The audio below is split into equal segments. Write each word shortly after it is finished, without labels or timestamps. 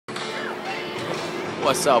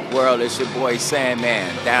What's up, world? It's your boy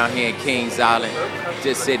Sandman down here in Kings Island,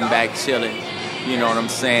 just sitting back chilling. You know what I'm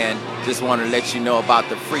saying? Just want to let you know about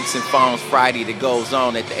the Freaks and Phones Friday that goes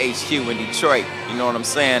on at the HQ in Detroit. You know what I'm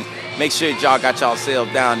saying? Make sure y'all got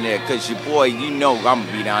yourself down there, because your boy, you know I'm going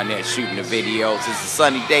to be down there shooting the videos. It's a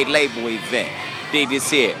Sunny Day label event. Dig this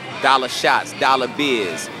here. Dollar shots, dollar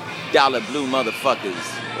beers, dollar blue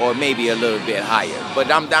motherfuckers, or maybe a little bit higher. But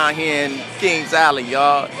I'm down here in Kings Island,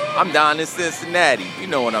 y'all. I'm down in Cincinnati. You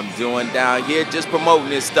know what I'm doing down here, just promoting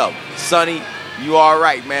this stuff. Sonny, you all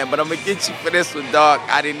right, man, but I'm going to get you for this one, dog.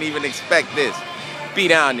 I didn't even expect this. Be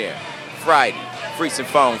down there. Friday. Freaks and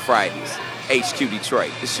Phone Fridays. HQ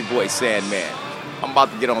Detroit. This your boy Sandman. I'm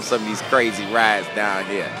about to get on some of these crazy rides down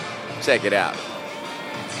here. Check it out.